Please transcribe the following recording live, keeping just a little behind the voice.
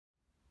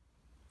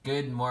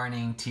Good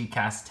morning,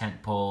 TCAS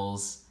tent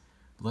poles.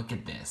 Look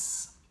at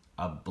this,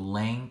 a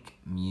blank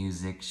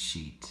music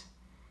sheet.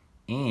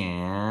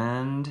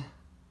 And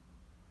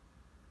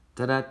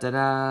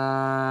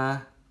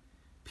da-da-da-da,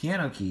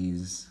 piano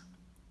keys.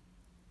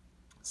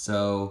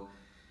 So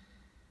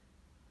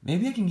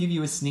maybe I can give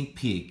you a sneak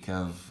peek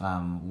of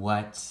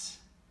what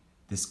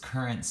this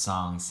current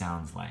song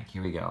sounds like.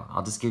 Here we go.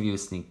 I'll just give you a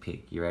sneak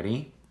peek. You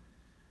ready?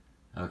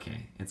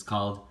 Okay, it's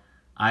called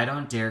I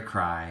Don't Dare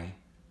Cry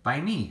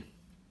by me.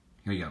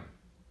 Here we go.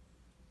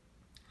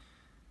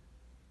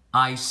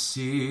 I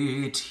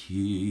sit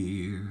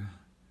here,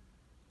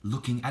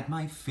 looking at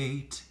my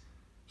fate.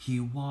 He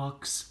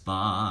walks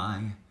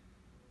by,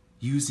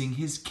 using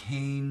his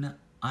cane.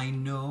 I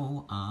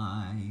know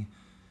I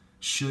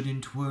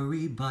shouldn't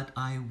worry, but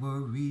I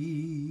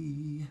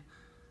worry.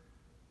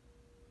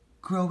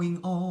 Growing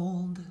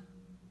old,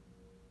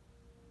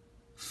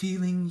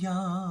 feeling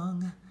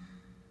young,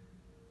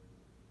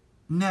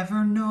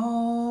 never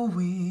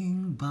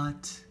knowing,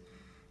 but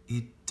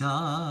it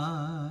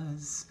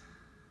does.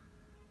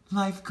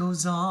 Life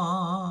goes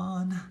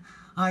on.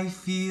 I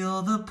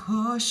feel the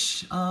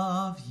push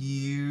of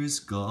years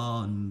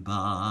gone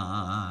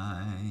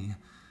by.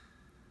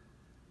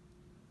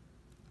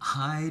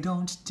 I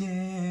don't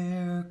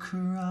dare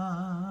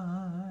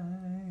cry.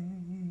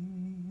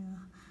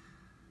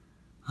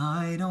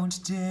 I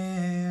don't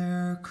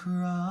dare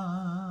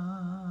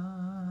cry.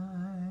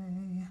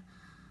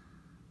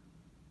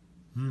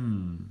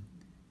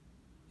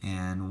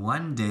 And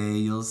one day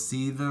you'll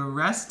see the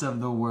rest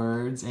of the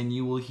words and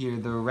you will hear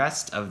the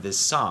rest of this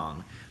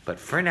song. But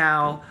for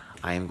now,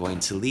 I am going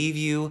to leave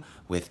you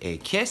with a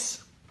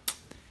kiss.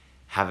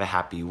 Have a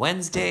happy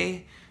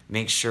Wednesday.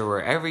 Make sure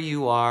wherever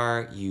you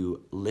are,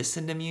 you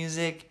listen to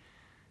music,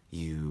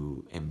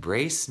 you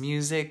embrace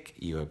music,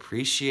 you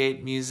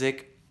appreciate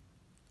music.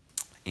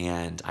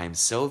 And I'm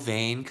so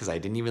vain because I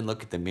didn't even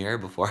look at the mirror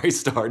before I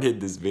started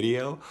this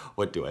video.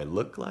 What do I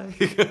look like?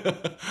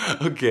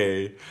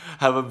 Okay,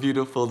 have a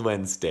beautiful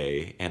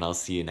Wednesday and I'll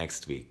see you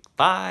next week.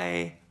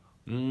 Bye!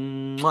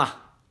 Mwah!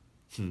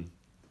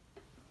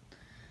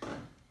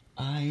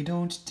 I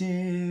don't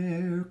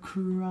dare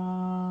cry.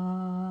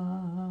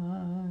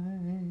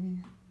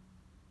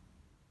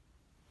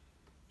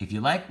 If you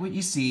like what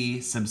you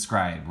see,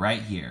 subscribe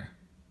right here.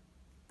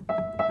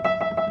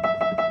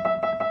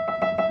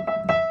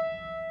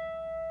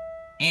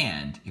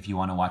 And if you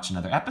want to watch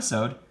another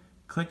episode,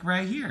 click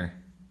right here.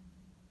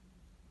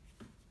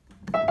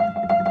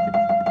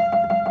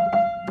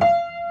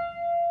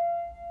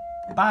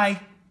 Bye.